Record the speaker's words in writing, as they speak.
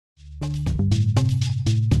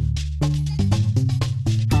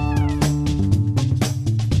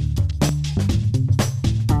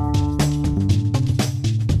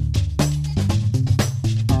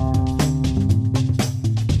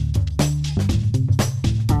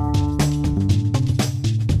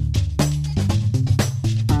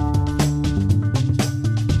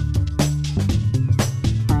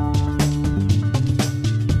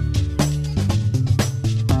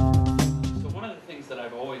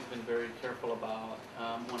always been very careful about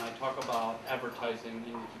when I talk about advertising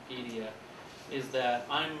in Wikipedia is that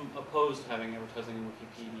I'm opposed to having advertising in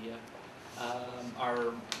Wikipedia.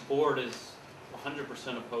 Our board is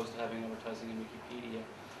 100% opposed to having advertising in Wikipedia.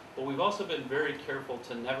 But we've also been very careful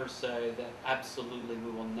to never say that absolutely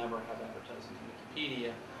we will never have advertising in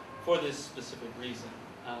Wikipedia for this specific reason.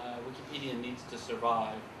 Wikipedia needs to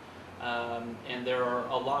survive. And there are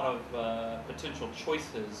a lot of potential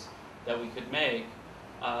choices that we could make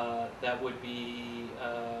that would be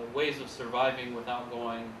ways of surviving without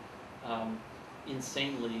going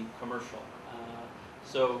insanely commercial.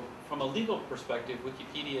 So from a legal perspective,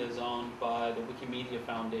 Wikipedia is owned by the Wikimedia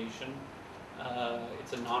Foundation.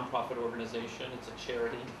 It's a nonprofit organization, it's a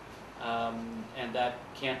charity, and that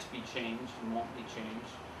can't be changed and won't be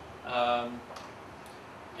changed.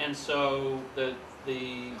 And so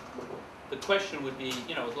the question would be,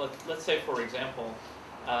 you know, let's say for example,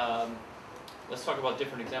 let's talk about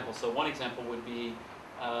different examples. So one example would be,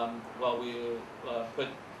 well, we put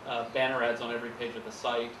banner ads on every page of the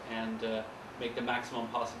site and make the maximum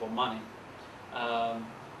possible money.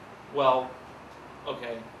 Well,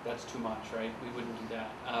 okay, that's too much, right? We wouldn't do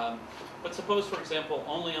that. But suppose, for example,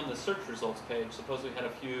 only on the search results page, suppose we had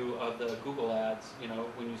a few of the Google ads, you know,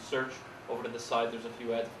 when you search over to the side, there's a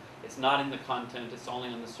few ads. It's not in the content, it's only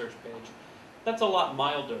on the search page. That's a lot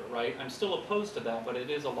milder, right? I'm still opposed to that, but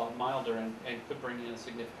it is a lot milder and could bring in a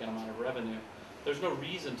significant amount of revenue. There's no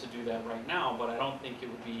reason to do that right now, but I don't think it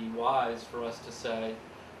would be wise for us to say,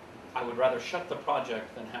 I would rather shut the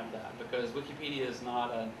project than have that, because Wikipedia is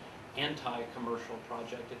not an anti-commercial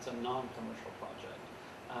project, it's a non-commercial project.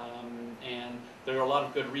 And there are a lot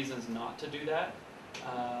of good reasons not to do that,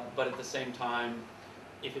 but at the same time,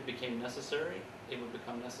 if it became necessary, it would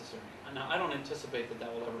become necessary. Now, I don't anticipate that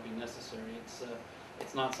that will ever be necessary.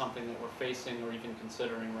 It's not something that we're facing or even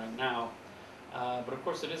considering right now, but of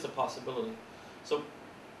course it is a possibility. So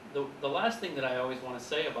the last thing that I always want to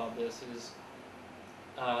say about this is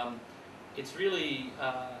it's really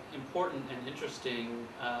important and interesting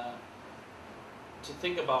to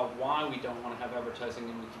think about why we don't want to have advertising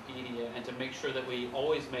in Wikipedia and to make sure that we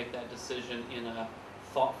always make that decision in a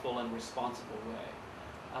thoughtful and responsible way.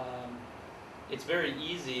 It's very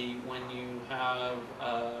easy when you have,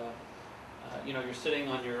 you know, you're sitting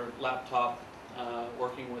on your laptop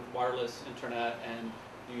working with wireless internet and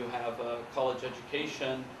you have a college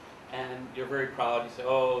education and you're very proud. You say,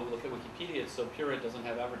 oh, look at Wikipedia, it's so pure, it doesn't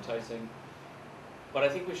have advertising. But I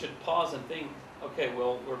think we should pause and think, okay,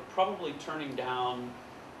 well, we're probably turning down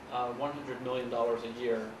 $100 million a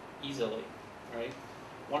year easily, right?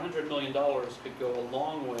 $100 million could go a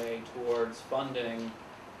long way towards funding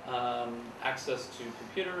access to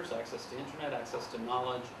computers, access to internet, access to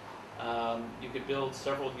knowledge. You could build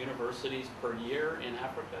several universities per year in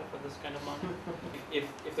Africa for this kind of money.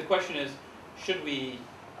 If the question is, should we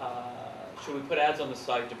put ads on the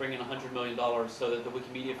site to bring in $100 million so that the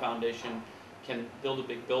Wikimedia Foundation can build a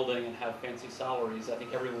big building and have fancy salaries, I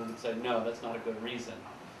think everyone would say, no, that's not a good reason.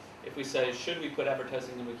 If we say, should we put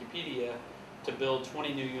advertising in Wikipedia to build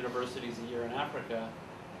 20 new universities a year in Africa,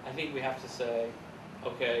 I think we have to say,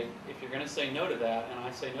 okay, if you're going to say no to that, and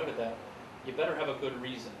I say no to that, you better have a good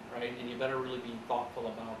reason, right? And you better really be thoughtful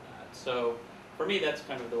about that. So for me, that's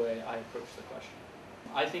kind of the way I approach the question.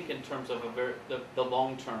 I think in terms of the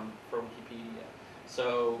long term for Wikipedia.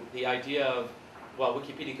 So the idea of, well,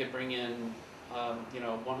 Wikipedia could bring in you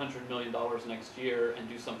know, $100 million next year and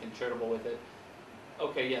do something charitable with it.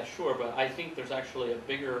 Okay, yeah, sure, but I think there's actually a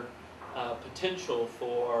bigger potential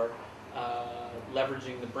for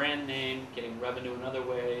leveraging the brand name, getting revenue in other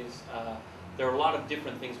ways. There are a lot of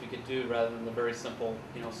different things we could do rather than the very simple,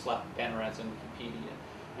 you know, slap banner ads in Wikipedia.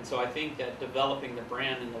 And so I think that developing the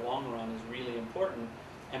brand in the long run is really important.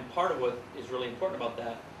 And part of what is really important about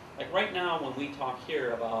that, like right now when we talk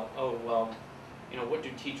here about, oh, well, you know, what do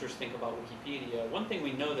teachers think about Wikipedia? One thing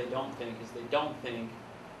we know they don't think is they don't think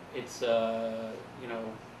it's, you know,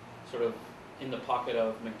 sort of in the pocket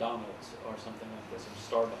of McDonald's or something like this,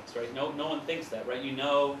 or Starbucks, right? No one thinks that, right? You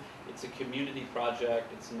know, it's a community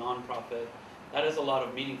project, it's nonprofit. That has a lot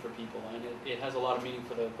of meaning for people, and it has a lot of meaning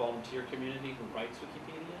for the volunteer community who writes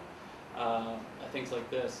Wikipedia, things like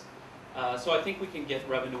this. So I think we can get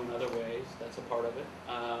revenue in other ways. That's a part of it.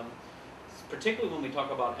 Particularly when we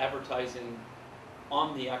talk about advertising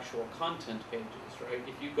on the actual content pages, right?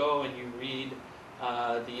 If you go and you read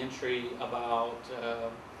the entry about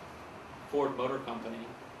Ford Motor Company,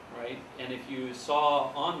 right? And if you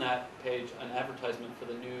saw on that page an advertisement for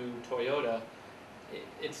the new Toyota,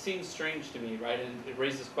 it seems strange to me, right? And it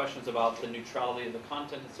raises questions about the neutrality of the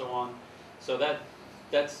content and so on. So that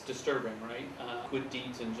that's disturbing, right? Good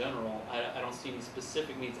deeds in general. I don't see any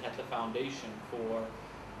specific needs at the foundation for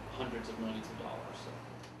hundreds of millions of dollars.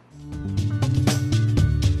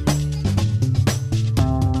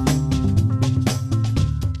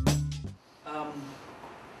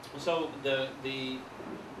 So the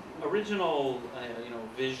original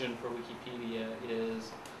vision for Wikipedia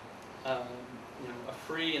is a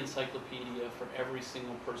free encyclopedia for every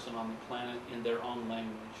single person on the planet in their own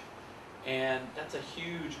language. And that's a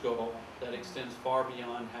huge goal that extends far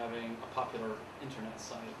beyond having a popular internet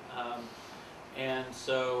site. And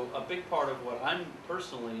so a big part of what I'm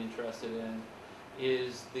personally interested in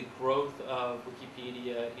is the growth of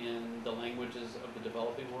Wikipedia in the languages of the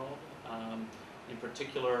developing world. In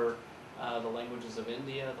particular, the languages of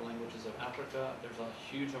India, the languages of Africa. There's a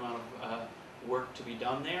huge amount of work to be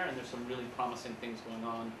done there, and there's some really promising things going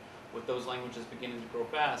on with those languages beginning to grow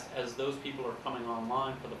fast as those people are coming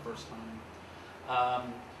online for the first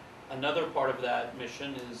time. Another part of that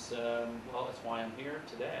mission is, well, that's why I'm here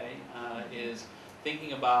today, is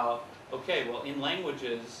thinking about, okay, well, in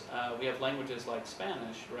languages, we have languages like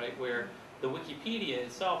Spanish, right, where the Wikipedia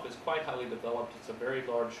itself is quite highly developed. It's a very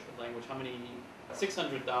large language. How many?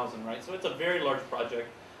 600,000, right? So it's a very large project,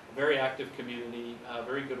 very active community,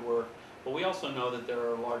 very good work. But we also know that there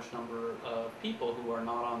are a large number of people who are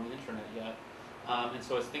not on the internet yet. And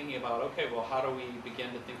so it's thinking about, okay, well, how do we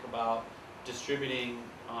begin to think about distributing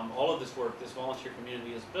all of this work this volunteer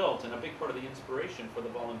community has built? And a big part of the inspiration for the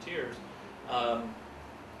volunteers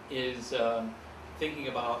is thinking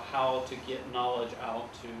about how to get knowledge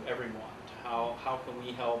out to everyone. How can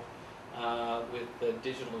we help with the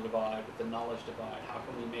digital divide, with the knowledge divide? How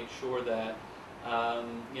can we make sure that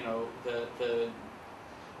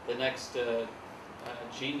the next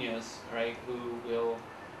genius, right, who will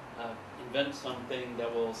invent something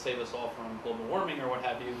that will save us all from global warming or what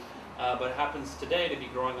have you, but happens today to be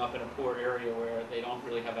growing up in a poor area where they don't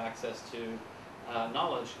really have access to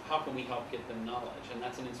knowledge, how can we help get them knowledge? And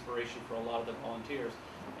that's an inspiration for a lot of the volunteers.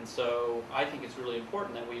 And so I think it's really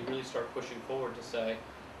important that we really start pushing forward to say,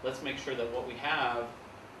 let's make sure that what we have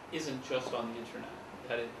isn't just on the internet,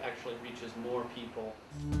 that it actually reaches more people.